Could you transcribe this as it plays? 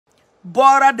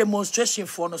Bora demonstration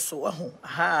for no so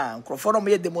microphone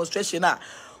me demonstration na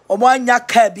omo anya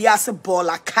car bi ase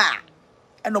bola car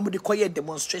and omo de koye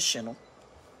demonstration no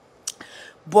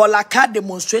bola car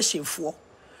demonstration for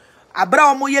abra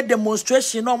omo ye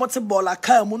demonstration no omo te bola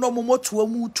car mu no omo moto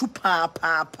mu tu pa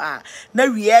na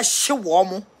wie hye wo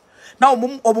mo na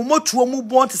omo moto mu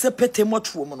bon te se pete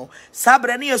moto mu no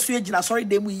sabre na yesu agina sorry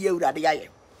dem yi awurade yaye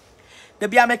da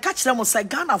bia me ka kire mo say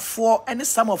Ghana for any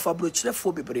some of abrochire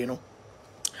for bebre no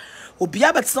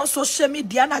obia bet no social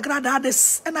media na Agradaa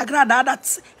this and Agradaa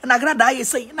that and Agradaa you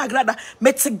say na Agradaa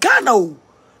met Ghana o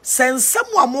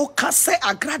sensem wa mo ka say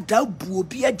Agradaa bu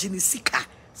obi agini sika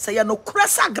say ya no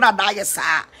kurasa Agradaa ye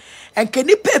sa enka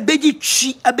nipa ebeji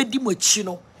twi abedi mochi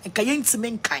no enka ye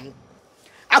ntime nkan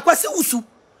akwase usu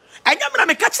enya me na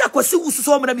me catch akwase usu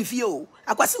so me na me fie o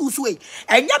akwase usu e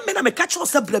enya me na me catch o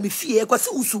sabra me fie akwase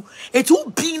usu etu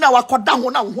bin na wakoda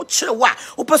ho na ho kire wa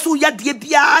opeso ya de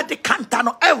bia de kanta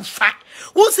no emfa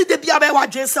wo si de bia be wa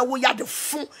dwen se wo ya de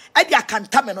fo e de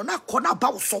akanta me no na kona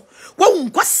ba wo so wo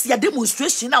nkwase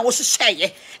demonstration na wo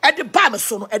hyehyeye e de ba me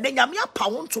so no ene nyame apa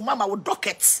wo nto mama wo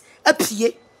docket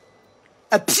apie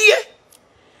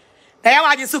I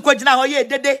want you to go now. Yeah,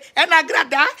 dede. And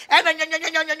Agradaa. And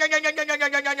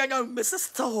my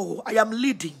sister, I am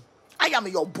leading. I am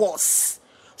your boss.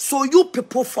 So you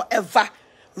people forever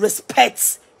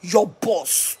respect your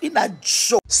boss in a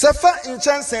joke. Sefa in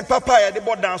chance and papaya the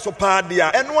board dance so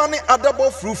padia and one adable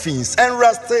fruitings and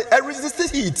rusty and resisted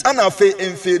heat and a fe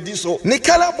and fe diso.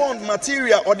 Nicola bond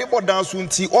material or the board dance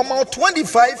unti or more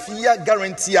 25-year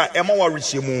guarantee a more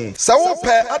richimu. So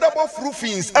pair adable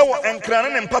fruitings our and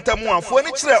cranan and patamua for an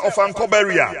inch of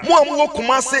Ancoberia. Muamu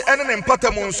Kumase and an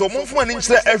empatamun so move for an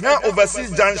inch overseas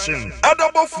junction.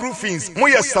 Adable fruitings,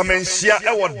 Moya Samensia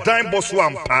our dime boss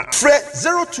wampa. Fred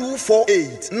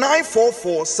 0248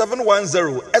 944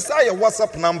 710. Esa your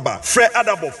WhatsApp number. Fred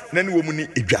Adabov. Nani womuni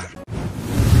idwa.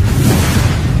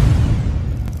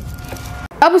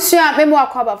 Abusia memo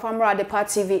akwaba famra de part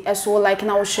TV eso like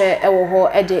na wo share e wo ho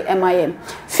e de MIM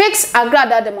fix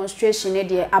Agradaa demonstration e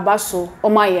de abaso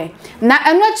omaye na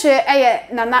enoche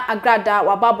eye nana Agradaa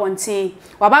wababontin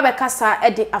wababekasa e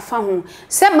de afa ho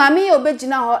se mami ye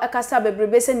obegina ho ekasa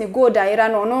bebrebe se ni gold ayira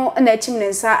no no na achim ne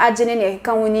nsa agene ne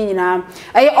ekeka ho ni nyina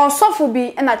eye osofo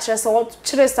bi na kire se wo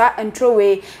kire sa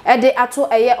entrowe e de ato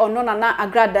eye ono nana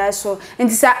Agradaa so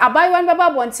nti se abayiwan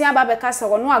bababontin ababekasa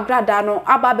wo no Agradaa no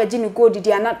ababeji ni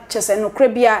gold na chese no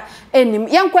krebia enim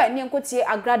yenkwa eni enkotie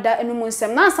Agradaa enum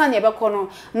nsem na ansa ne ebekọ no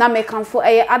na mekanfo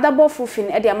eye adabo fufin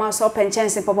e de ama so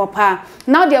penchense popopa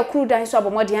na de akuru dan so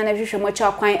abomode na hwehwe mo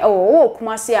cha kwan wo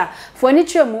kumase a fo ni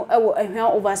twemu wo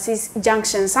ahwan overseas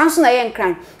junction sanso na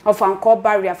yenkran of anko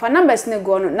barrier for numbers ne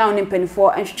go no na oni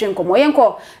mpanifo anhwehwe nkomo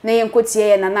yenko na yenkotie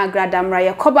ye na Agradaa mra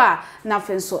ye koba na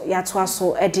fenso ya to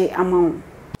aso e de ama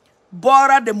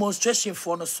Bora demonstration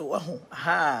for no so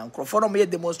microphone me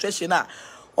demonstration na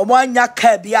omo anya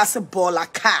car bi ase bola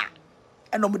car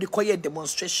and omo de koye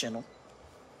demonstration no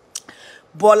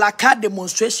bola car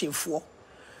demonstration for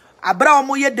abra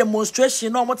omo ye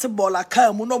demonstration no omo te bola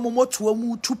car mu no omo moto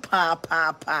mu tu pa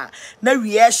na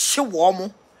wie hye wo mo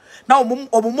na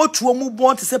omo moto mu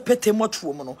bon te se pete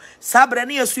moto mu no sabre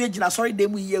na yesu agina sorry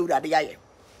dem yi awurade yaye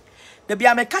da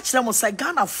bia me ka kire mo say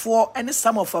Ghana for any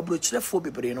some of abrochire for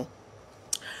bebre no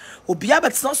obia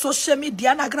bet no social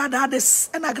media na Agradaa this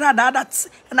and Agradaa that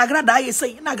and Agradaa you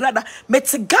say na Agradaa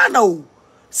met Ghana o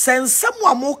sensem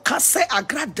wa mo ka say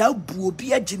Agradaa bu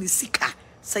obi agini sika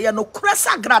say ya no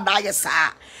kurasa Agradaa ye sa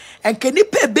enka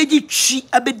nipa ebeji twi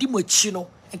abedi mochi no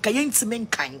enka ye ntime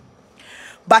nkan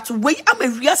but we am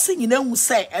awiase nyina hu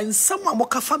say ensem wa mo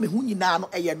ka fa me hu nyina no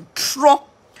eye ntro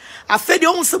afedi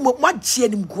on se mo magye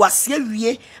nim guase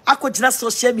awie akogina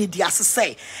social media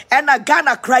asese ena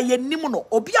Ghana kra ye nim no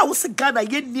obi a wo se Ghana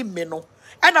ye nim me no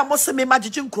ena mo se me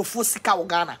magye nkrofo sika wo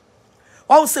Ghana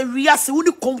on se wiase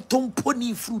woni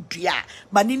kontomponi frudua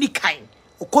manini kan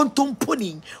o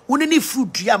kontomponi woni ni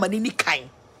frudua manini kan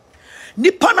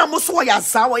nipa na mo so ya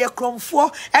za wo ye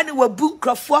kromfo ene wabu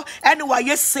nkrofo ene wa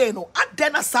ye say no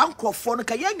adena sa nkrofo no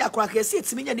ka ye nya kra ka se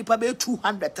etimi nya nipa be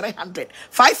 200 300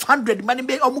 500 mani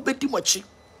be omu bedi mochi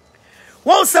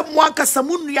won se mo anka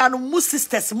samunua no mu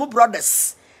sisters mu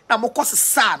brothers na mo kose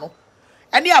sa no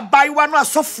ene abaiwa no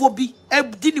asofo bi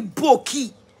di ni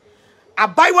boki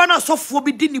abaiwa no asofo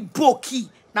bi di ni boki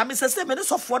na me se me ne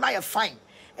sofo na ye fine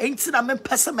enti na me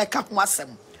pese me ka ho asem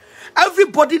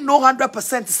everybody know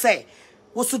 100% say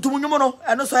wo so dumunyo no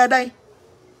eno so yedan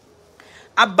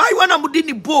abaiwa na mudi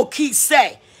ni boki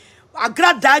say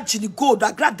Agradaa jini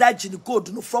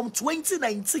gold no from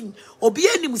 2019 obi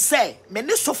enim say me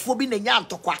ne sofo bi na nya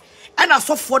ntokwa ena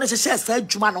sofo no hye sa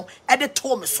adwuma no e de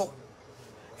to me so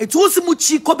It was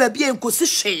muchi ko baby en kosi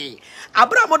hwe.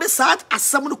 Abramo de sad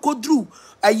asam no kodru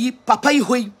ayi papa yi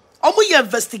hoi. Omo ye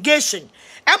investigation.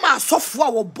 Emma sofo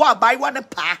a wo bo abai wa ne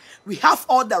pa. We have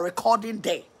all the recording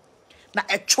there. Na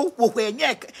echo wo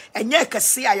enye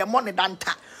kese a ye mo ne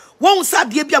danta. Won sa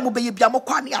de bia mo beye bia mo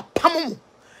kwa ne apam.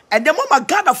 And the mama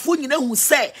Ghana phone who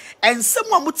say, and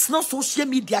someone would not social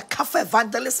media cafe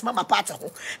evangelist mama party,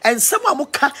 and someone would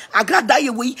agradda ye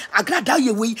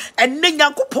way, and then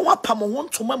yanko poa pamo want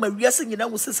to mama reason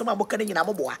say some mokan in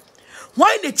Amoboa.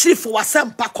 Why the chief for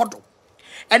some pacodo?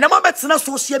 And the mama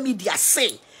social media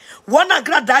say, one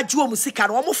agradda you musika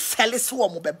and almost fellas who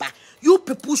beba. You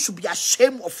people should be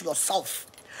ashamed of yourself.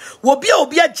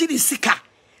 Wobia jini sika.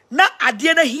 Na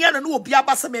adie na hia no obi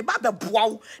abasa me ba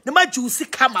beboa na ma juicy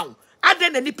come out ade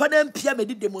na nipa na mpia me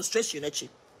di demonstration achi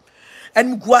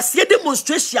en guasie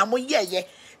demonstration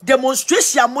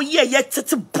mo ye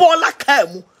tete bola ka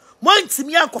mu mo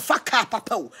ntimi ankofa ka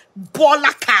papa o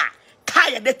bola ka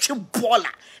ye de twe bola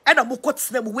e na mo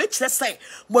kotena mo we kire say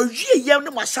mo wie ye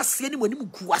ne mo ahyase ne mo nim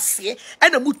guasie e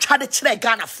na mo twa de kire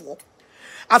Ghana fo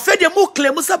afede mu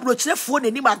claim musa brochirefo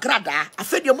n'anim agradda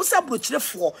afede musa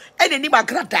brochirefo n'anim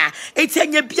agradda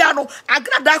etianye bia no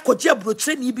agradda akogye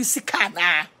brochire ni bi sika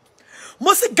na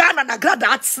Mosi Ghana na agradda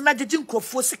atsena gege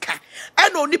nkrofo sika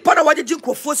ena onipa na wagege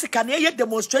nkrofo sika na ye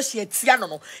demonstration etia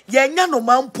no ye nya no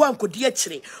mampo ankodi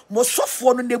akire mo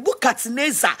sofo no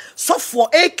Nebuchadnezzar sofo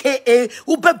aka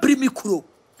ubebrimi kuro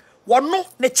wono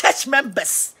ne church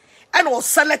members ena o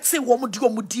selecting wo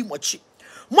mudi mochi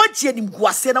and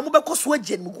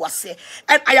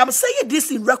I am saying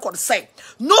this in record, say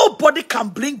nobody can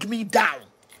bring me down.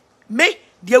 Me,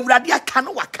 the Radia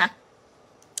can waka.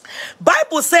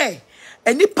 Bible say,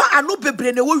 and nipa ano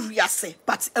bebre ne wo wiase,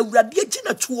 but a radia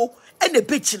gina tuo and a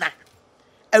bechina.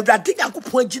 A radia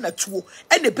kupon gina tuo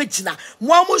and a bechina.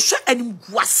 Mwamosha and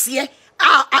guasie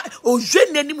o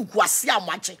jenenim guasia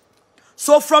maje.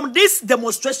 So from this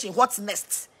demonstration, what's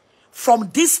next? From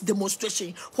this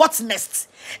demonstration, what's next?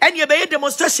 And you be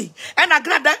demonstration. And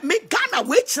agradda me Ghana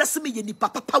which let's me ye nipa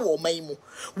papa wo maimu.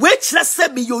 Which let's say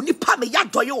me yo nipa me ya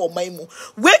doye wo maimu.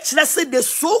 Which let's say the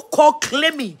so-called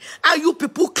claiming. Are you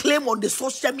people claim on the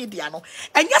social media no?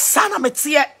 And yes, sana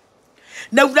metie.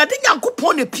 Na urade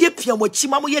nyankopon ne piepia mo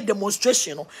chima mo ye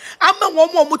demonstration no ama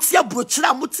wo mo tia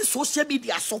brochira mo ti social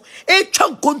media so e twa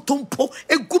nkontompo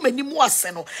egumani mu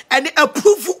ase no and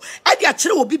approve e dia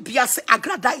kire obi bia se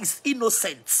agradda is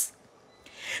innocent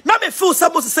na me feel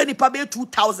some say ni pa be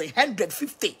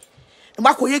 2150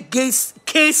 makoye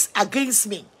case against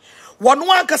me wono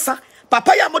ankasa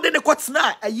papa ya mode ne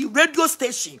kwotena ayi radio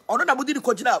station ono na mode ne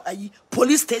kogina ayi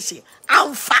police station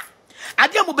amfa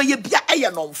ade mo be ye bia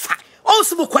eye no mfa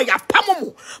also mo kwaya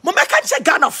pamomo mo meka che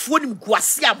Ghana fo nim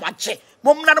guase amaje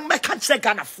mo mna no meka che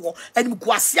Ghana fo anim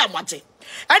guase amaje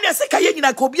ene se ka ye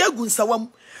nyina ka obi agunsawam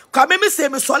ka me se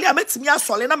me sole a metimi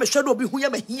asole na me hwe do obi hu ye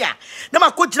mahia na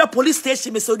makogira police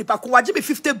station me se odipa ko waje me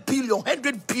 50 billion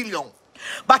 100 billion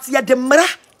but ye de mra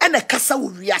ene kasa wo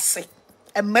wiase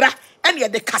emra ene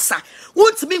de kasa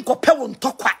wontimi nkope wo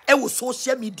ntokwa e wo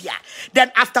social media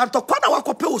then after ntokwa na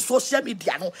wakope wo social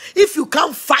media no if you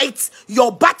can't fight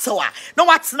your battle no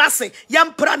what's na say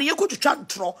yempra na yekotwatwa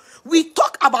ntro we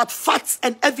talk about facts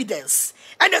and evidence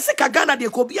and the sika Ghana de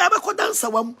ko bia be ko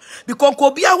dansa wam because ko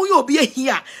bia hu ye obi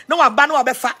ehia na waba na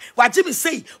wabefa waje mi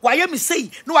sei waye mi sei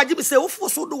na waje mi sei ofo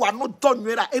so do wa no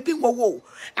donwera ebi nwowo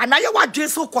anaye wadwe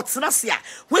so kotena se a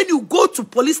when you go to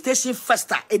police station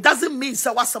first it doesn't mean say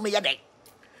wasam ye dey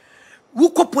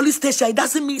Wuko police station, it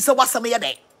doesn't mean so what's a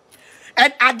day.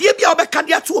 And Adibia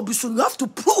Obekandia to Obisu, you have to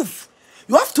prove.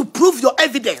 You have to prove your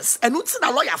evidence. And not a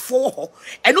lawyer for her.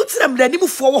 And not them Lenimu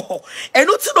for her. And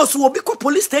not those who will be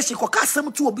police station,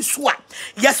 Kokasam to Obisua.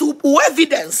 Yes, who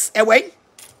evidence away.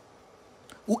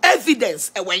 Who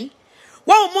evidence away.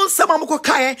 One month, some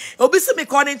Mokokai, Obisi me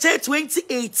calling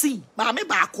 2018. Mamma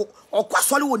Bako, or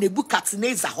Kwaswali on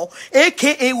Nebuchadnezzar,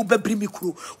 aka Ubebrimi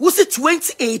crew. Was it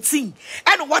 2018?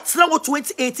 And what's now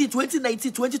 2018,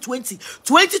 2019, 2020,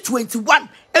 2021,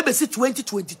 ABC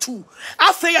 2022.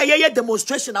 After a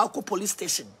demonstration, I'll call police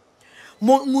station.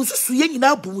 Monsu ye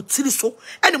nyina bu tiri so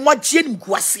ene mo agye nim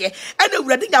guase ene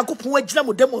awurade nyakopon agina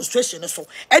mo demonstration so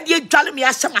e de adwale me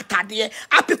ahye matade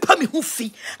apepa me hu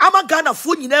fi ama Ghana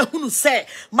fo nyina hunu se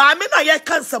maame na ye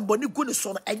kansam boni gu ne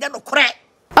so no enye no kore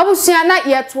Abusia na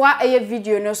yetwa eye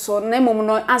video no so na mom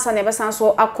no ansa na besan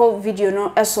so akọ video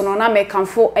no eso no na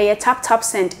mekanfo eye tap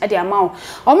send e de amount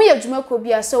omo ye dwuma ko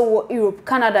bia so wo Europe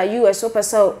Canada US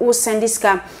opesa wo send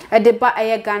diska e de ba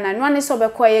eye Ghana no ane so be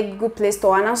ko eye Google Play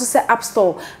Store and also say App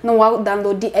Store no wa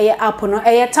download di eye app no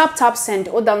eye tap send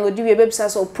o download di we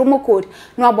website so promo code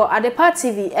no about Adepa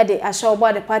TV e de asha obo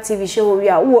Adepa TV show we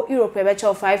wo Europe e be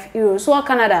cho €5 so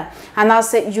Canada and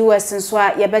also US nso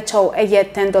a ye be cho eye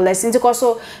 $10 into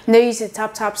so na use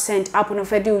tap send app no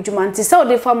fedi ujuma nti se o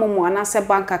de fa momo ana se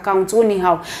bank account oni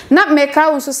how na meka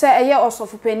unso se eye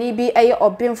osofopani bi eye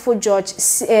obenfo George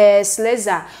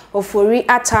Slezer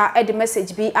Ofori-Atta e de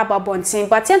message bi ababontin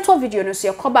but ento video no so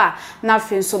ye koba na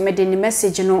afin so me de ni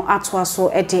message no ato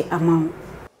aso e de amount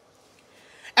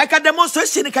eka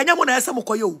demonstration kanya mo na ese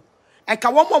mokoyo eka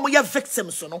wo ya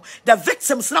victims no the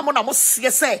victims na mo se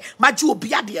maji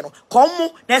obi ade no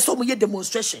komo na eso mo ye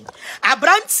demonstration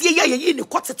abrantie ye yi ni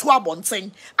koteto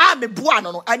abonten a me boa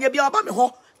no anya bia oba me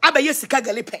ho abaye sika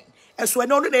galipen eso ene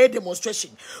no na ye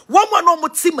demonstration wo mo no mo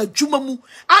ti madwuma mu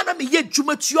ana me ye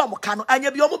dwuma tuo mo ka no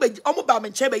anya bia omo ba me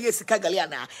nche ba ye sika gali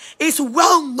ana is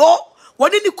well known.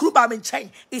 One in the crew by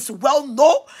chain is well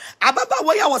known. Ababa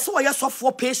where was so yes of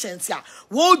for patients ya.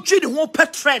 Won't you the whole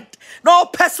pet trend? No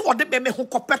person or the baby who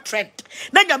pet trend.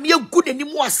 Nanya me good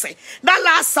anymore say. Na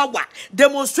last hour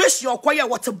demonstration or choir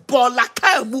what a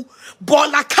bolaka mu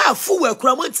bolaka fu we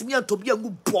kuramanti me to be a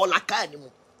good bolaka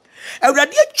anymore.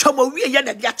 Already chomo we ya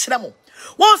na dia chramo.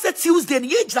 Once a Tuesday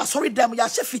ni age sorry dem ya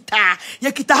shefita ya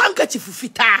kita handkerchief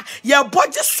fita ya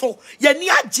budget so ya ni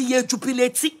aji ya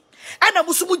jubilate. Ana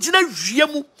musumu jina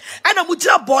wiemu ana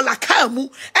mujina bola ka mu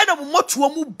ana mu moto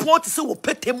mu bon te se wo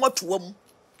pete moto mu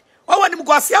wani mu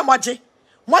kwase amaje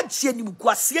ni mu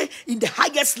kwase in the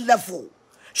highest level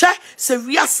she se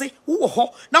wiase wo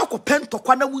ho na ko pento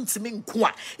kwa na wuntimi nko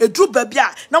a edru ba bia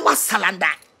na wa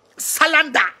salanda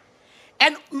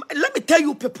and let me tell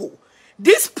you people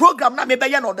this program na me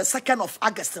be on the 2nd of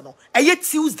August no eye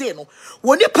Tuesday no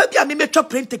woni pa bia me metwa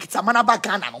print ticket amana ba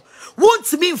Ghana no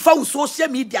won't me mfa social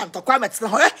media ntokwa metene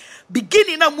ho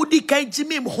beginning na mudi kan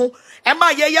jimi me ho e ma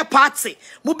ye party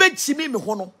mu be jimi me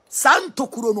ho no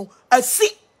santokuro no asi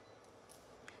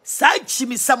sa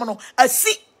jimi sam no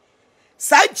asi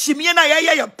sa jimi na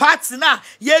ye party na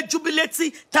ye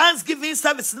jubilate Thanksgiving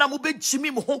service na mo be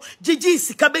jimi mo ho gigi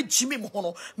sika be jimi mo ho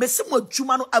no mesi mo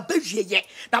adwuma no abahwie ye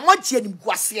na mo gye anim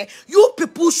guase you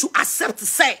people should accept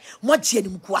say mo gye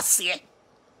anim guase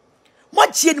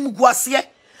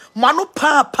mano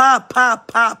pa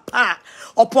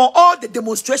upon all the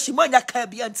demonstration man ya ka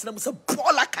bia ntina mo se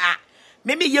bolaka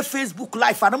me ye Facebook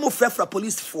live and mo frefra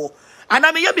police for and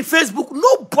I mean, me Facebook,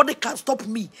 nobody can stop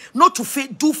me not to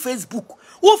do Facebook.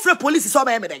 Who free police is all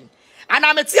my everything. And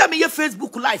I'm a me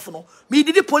Facebook live, no. Me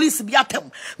did the police be at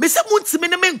them. Me say munti me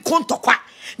men konto kwa.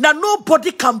 Now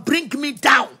nobody can bring me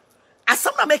down. As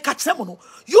some make catch them, no.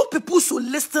 You people should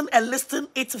listen and listen.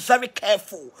 It's very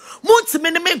careful. Munti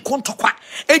me men konto kwa.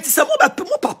 It is a mo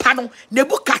papa no.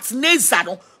 Nebukadnezar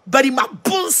no. Bari ma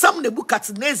bonsam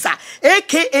Nebukadnezar.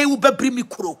 AKA ube brimi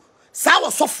kuro. Sa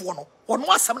was sofo no. Ono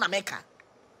asam na meka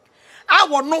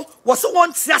awo no wo so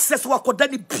won ti access wo akoda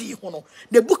ni bi ho no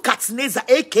Nebukadnezar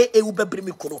aka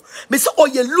ubebrim kuro me so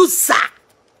oye loser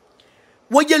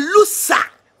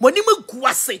moni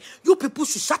maguase. You people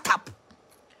should shut up.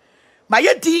 My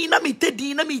di na me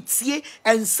tedi na me tie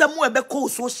ensem we be call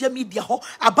social media ho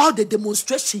about the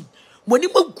demonstration. Moni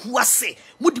maguase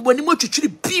mudi moni mo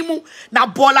twitwiri bi mu na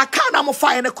bola ka na mo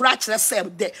fa ye ne kura kire se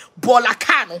de bola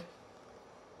ka no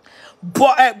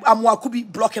amwakubi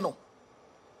blocking no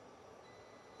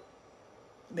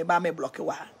me ba me block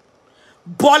wa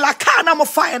bola ka na mo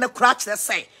fire na crash the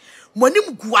say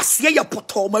monim guase ye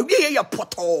poto ma wie ye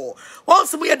poto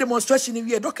once we demonstration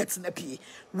we docket na pie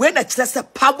when a kire say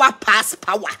power pass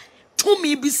power to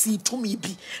me bi si to me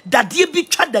bi dadie bi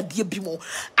twa dadie bi mo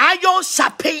iron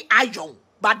sharpen iron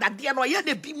but dadie no ye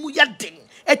na bi mu ye den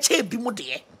e che bi mu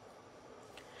de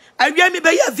awie me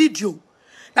be ye video.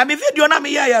 Now, my video na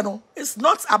me ya no. It's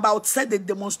not about say the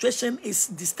demonstration is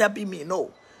disturbing me.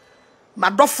 No. My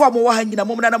dofo mo wa hangina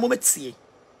mo na mo metie.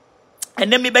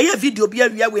 And then me be video bi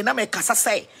awia we na me kasa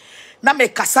say. Na me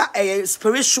kasa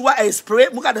inspirational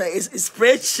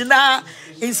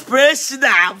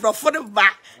bro for the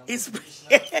back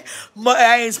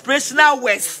inspirational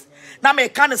words. Na me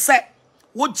kind of say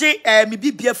woje me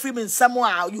bibia free me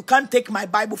somehow you can't take my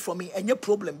Bible from me and your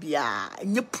problem be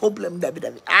any problem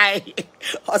David I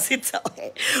hospital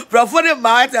bro for the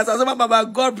mind as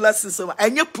God bless you so much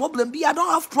and your problem be I don't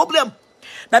have problem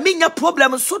na me your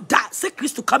problem so that say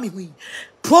Christ to come in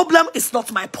problem is not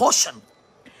my portion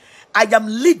I am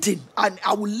leading and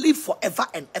I will live forever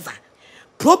and ever.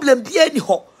 Problem be any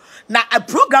ho. Na a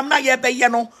program na ye be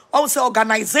no also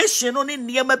organization no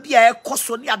nneema bia e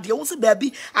koso ne ade wo se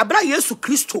baabi abra Yesu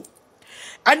Kristo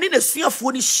ane na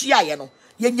suafo ni hia ye no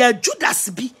ye nya Judas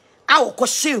bi a wo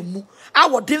kohye mu a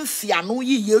wo de mfia no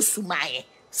yi Yesu maaye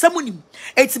samunim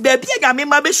eti baabi anyame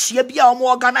ma be hia bia o mo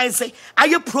organize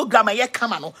aye program ye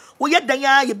kama no wo ye dan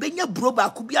ya ye benya bro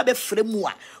ba ku bia be frɛ mu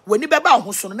a wani be ba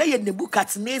ho so no na ye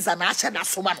Nebukadnezar na ahye da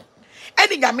soma no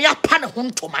ene nyame apa ne ho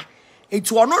ntoma.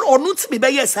 Enti ono ntimi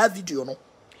be yes ha video no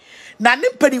na ne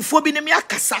mpanimfo bi ne me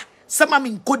akasa sama me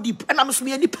nkodi na me so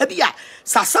me nipa bi a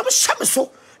sasam hyame so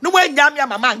no wanya me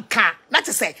mama nka na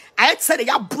te say I said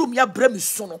ya brum ya bra me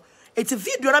so no enti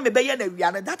video na me be ye na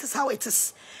wia no that is how it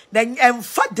is then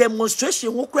emfa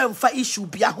demonstration wo kra emfa issue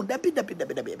bia ho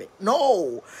dabi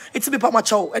no it's be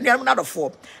pamacho and I'm not a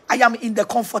fool. I am in the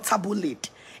comfortable lead.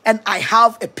 And I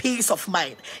have a peace of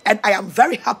mind. And I am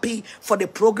very happy for the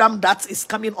program that is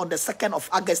coming on the 2nd of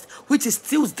August, which is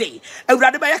Tuesday.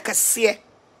 Agradaa kase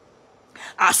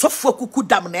asofo kuku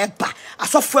dam na eba.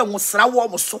 Asofo nwusra wo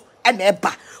mo so na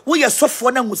eba. Wo ye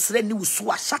sofo na nwusra ni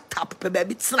wusu a shut up pe ba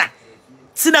bi tena.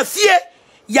 Tena fie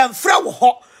yamfra wo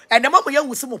ho. And the mama yan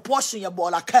wusu mo portion ya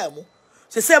bola ka mu.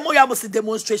 Se mo ya mo se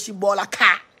demonstration bola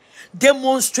ka.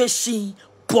 Demonstration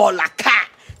bola ka.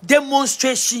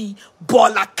 Demonstration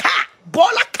bolaka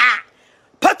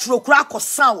petro kura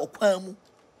kosan wo kwan mu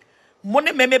mo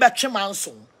ne meme be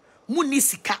twemanso mu ni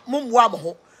sika mo mwa mo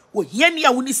ho wo hiani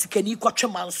a wo ni sika ni ko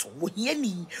twemanso wo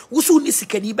hiani wo su ni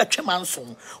sika ni be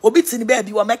twemanso obi tini be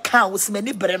bi wo meka wo se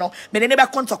mani bre no me ne be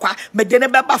kontokwa me de ne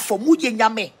be ba fo mu ye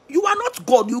nyame. You are not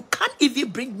God. You can't even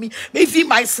bring me maybe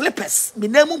my slippers me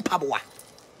na mu mpaboa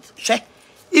hwe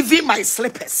even my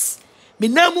slippers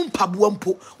Minamum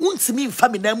pabuampo, untimi mfa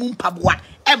minamum pabua,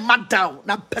 down,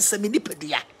 na pesa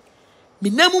minipedia.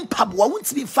 Minamum pabua,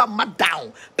 untimi mfa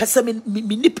down, pesa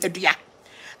minipedia.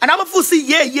 And I'm a fussy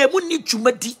ye, muni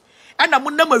chumadi, and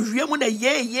I'm number remuna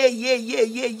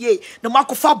ye. No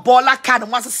makofa bola can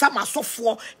was a summer so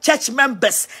for church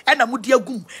members and a mudia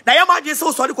gum. Now I'm just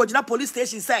so sorry because police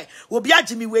station say, will be a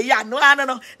Jimmy way,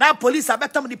 no, now police are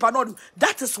better than the.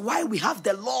 That is why we have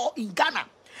the law in Ghana.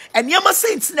 And yama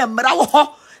saints na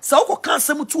mrawo so ko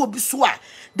kansem to obi so a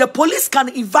the police can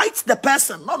invite the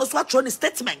person not also throwing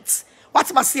statements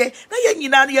what must say na ye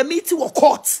nyina na ye meet wo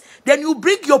court then you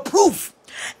bring your proof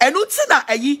and utina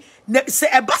ayi say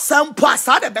eba sampo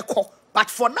asa de beko but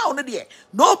for now no there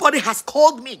nobody has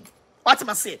called me what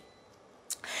must say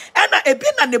and ebi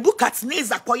na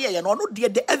Nebukadnezar koye no there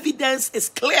the evidence is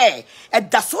clear at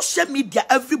the social media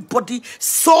everybody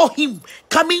saw him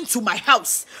coming to my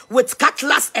house with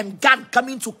cutlass and gun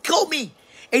coming to kill me.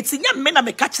 It's in me na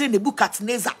me catch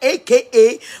Nebukadnezar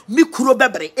aka Mikuro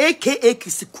Bebre aka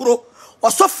Kisikuro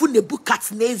osofu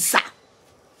Nebukadnezar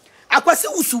akwasi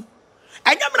usu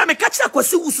enya me na me catch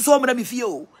akwasi usu so me na me fie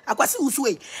o akwasi usu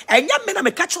e enya me na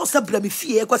me catch o sabra me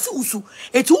fie akwasi usu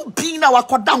eti u bin na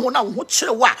wakoda ho na ho kire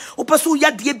wa opeso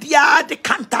ya de bia de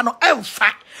kanta no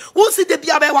emfa wo si de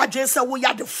bia be wa dwense wo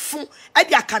ya de fo e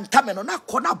de akanta me no na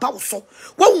kona ba wo so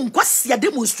wo nkwase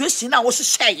demonstration na wo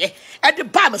hyehyeye e de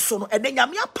ba me so no ene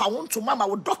nyame apa wo nto mama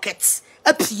wo docket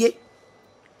apie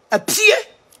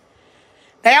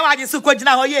I am just going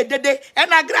to ye dede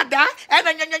and Agradaa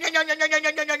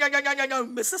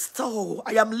and my sister.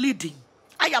 I am leading.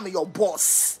 I am your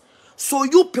boss. So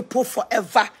you people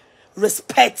forever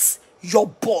respect your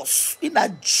boss in a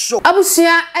joke.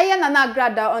 Abusia na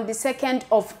Agradaa on the 2nd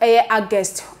of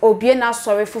August. Obiena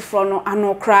sorry for frono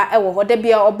anokra ewo ho de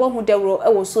bia obohu dewro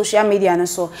ewo social media no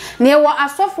so. Na ewo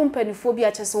asofo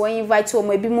mpaniphobia chese won invite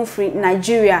omo ebi mu free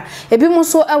Nigeria. Ebi mu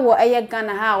so ewo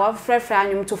Ghana ha wa frefre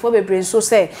anyumtofo bebre so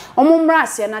say omo mra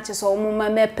ase na chese omo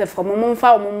ma perform omo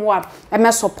mfa omo mo a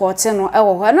eme support no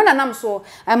ewo ho. No na nam so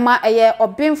ema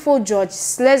obenfo George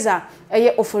Slezer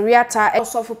Ofori-Atta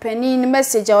osofo panin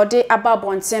message ode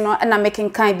ababonte no na making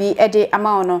kind bi ede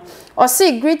ama no. Or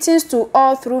say greetings to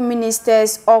all through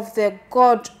ministers of the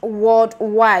God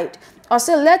worldwide. Or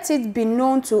say let it be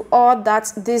known to all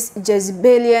that this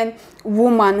Jezebelian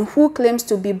woman who claims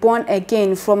to be born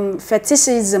again from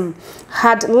fetishism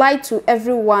had lied to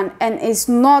everyone and is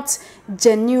not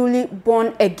genuinely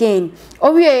born again.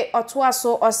 Owie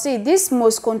Otuaso or say this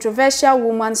most controversial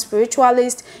woman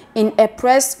spiritualist in a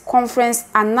press conference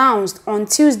announced on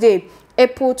Tuesday,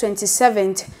 April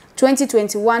 27th,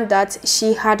 2021 that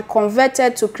she had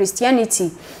converted to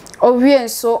Christianity. Owie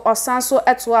so Osanso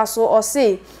Etuaso or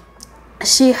say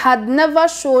she had never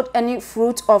showed any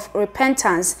fruit of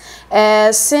repentance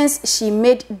since she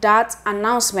made that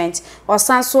announcement.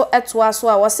 Osanso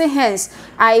etwaso was say, hence,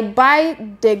 I by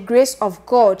the grace of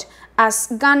God, as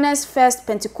Ghana's first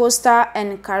Pentecostal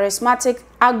and charismatic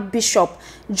Archbishop,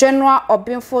 General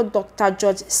Obenfo Dr.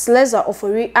 George Slezer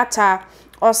Ofori-Atta,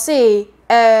 or say,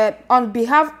 on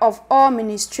behalf of all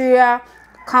ministerial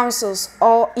councils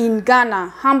or in Ghana,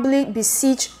 humbly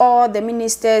beseech all the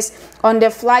ministers on the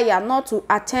flyer not to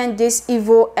attend this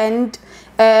evil and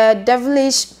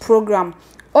devilish program.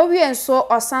 Obi and so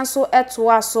Osanso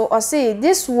etwaso or say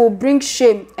this will bring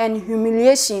shame and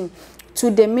humiliation to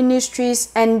the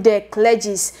ministries and the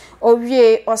clergies.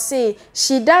 Obi or say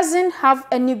she doesn't have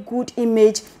any good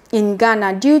image in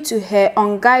Ghana due to her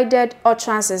unguided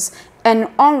utterances and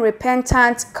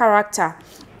unrepentant character.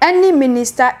 Any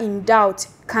minister in doubt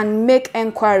can make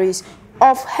enquiries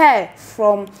of her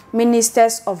from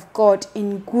ministers of God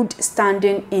in good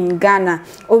standing in Ghana.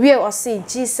 Obi or say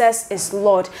Jesus is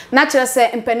Lord. Natural say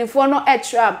impenifo no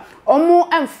etra omo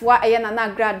emfoa eye na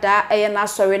agradda eye na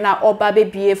sori na oba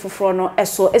bebie foforo no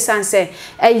eso esanse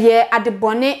eye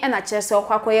adebone e na kire se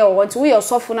okwakoye wo nti we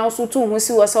osofo na so tu hu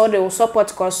si wo se wo de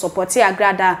support ko support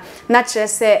agradda na kire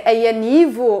se eye ni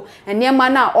evil enema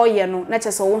na oye no na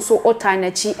kire se wo so otan na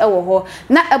chi e wo ho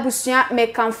na abusua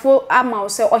mekanfo ama wo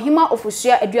se ohima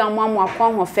ofusua aduamu amu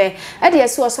akwa ho fe e de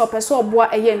ese wo se opeso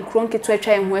oboa eye nkron keto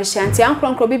atwa ho ahia nti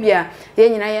ankron bibia ye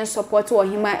nyina ye support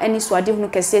ohima ani so ade hunu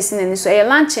kese esi na ni so eye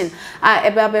launching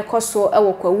ebe koso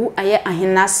ewo kwawu aye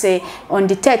ahenase on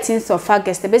the 13th of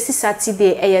August besi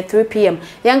Saturday 3 p.m.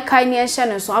 yankai ni enhye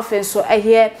no so afen so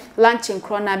ehye lunching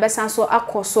krona besan so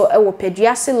akoso ewo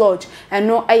Peduase Lodge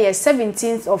eno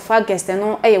 17th of August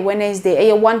eno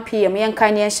Wednesday 1 p.m.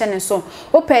 yankai ni enhye no so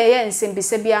opeye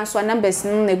nsembise bia so numbers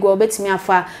no nego betimi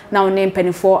afa na one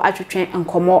mpanifo atwetwen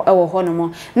nkomo ewo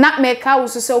honomo na meka wo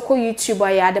so se ko YouTube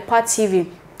aye Adepa TV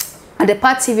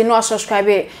Adepa TV no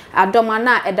subscribe adoma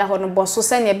na eda ho no boso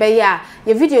se ne be ya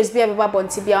ye videos bia beba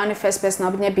bonti bia on first person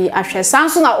obinya bi ahwe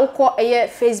sanso na ukọ eye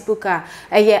Facebook a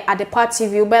eye Adepa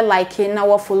TV ube like na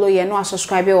wo follow ye no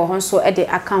subscribe wo honso e de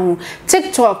account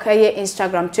TikTok eye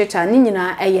Instagram Twitter ni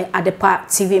nyina eye Adepa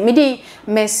TV midi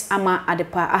Miss Ama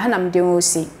Adepa ahanam de wo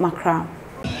si makra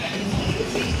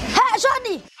hey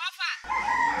Shodi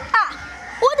ofa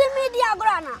udi media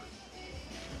grana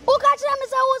ukachira mi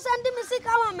se wo send mi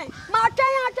sika mame ma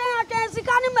atwen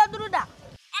sika ni medruda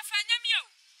ofanya mi o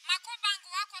mako bank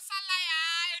wako sala ya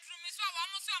edrumi so wa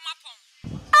mo so mapon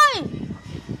ai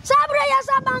sabre ya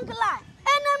sa bank la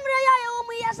enemre ya ye wo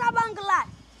mu ya sa bank la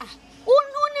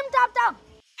unim tap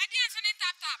edi enso ni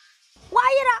tap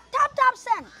wayira tap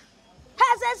send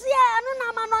hesesi ya anu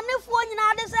na ma no ne fuo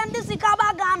nyina de send sika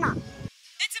ba Ghana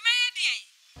enti me ye de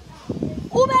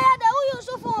ube ya de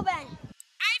uyusufu ben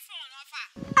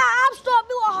App Store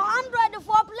be 100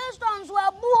 for Play Store so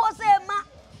abu ho se ma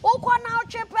ukọ na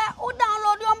chepe u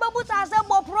download yon bebu sa se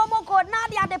bo promo code na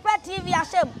dia Adepa TV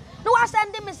asem no wa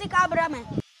send me sika bra me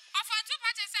ofantu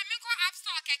pache se me ko App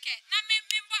Store keke na me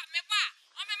bo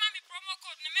o me ma me promo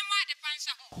code na me mo Adepa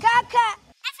nsha ho keke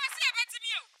ofasi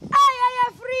abetimi o ay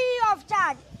free of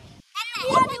charge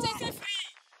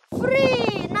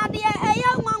free na dia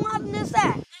nwanwa ne se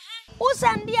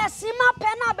usandi asima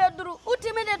pena bedru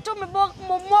utimi de to me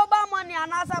mobile money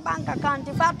anasa bank account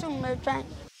fatum me twan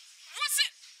wose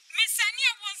me sani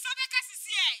e won sabe ka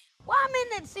sisi e 1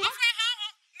 minute si ofe ha ho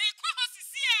me ko ho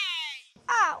sisi e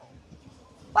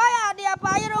why dia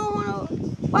pa yero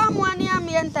hu wa mo ani am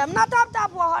yentem na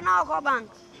tap wo na ko bank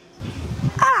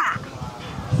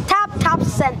tap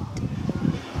send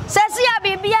sesi ya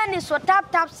bibia ni so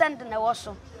tap send na wo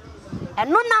so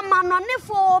eno na manone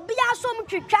fo obi asom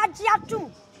twitwaje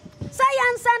atum say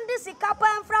yan send sika pa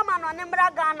enfra manone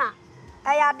mbra Ghana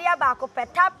ayade ba ko pe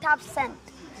tap send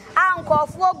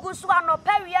ankofo ogusu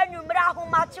anopa wi anwumra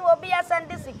ahomate obi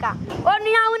send sika onu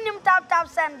ya unim tap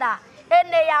send a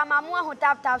ene ya mamu ahu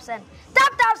tap send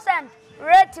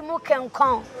rate mu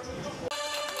kenkon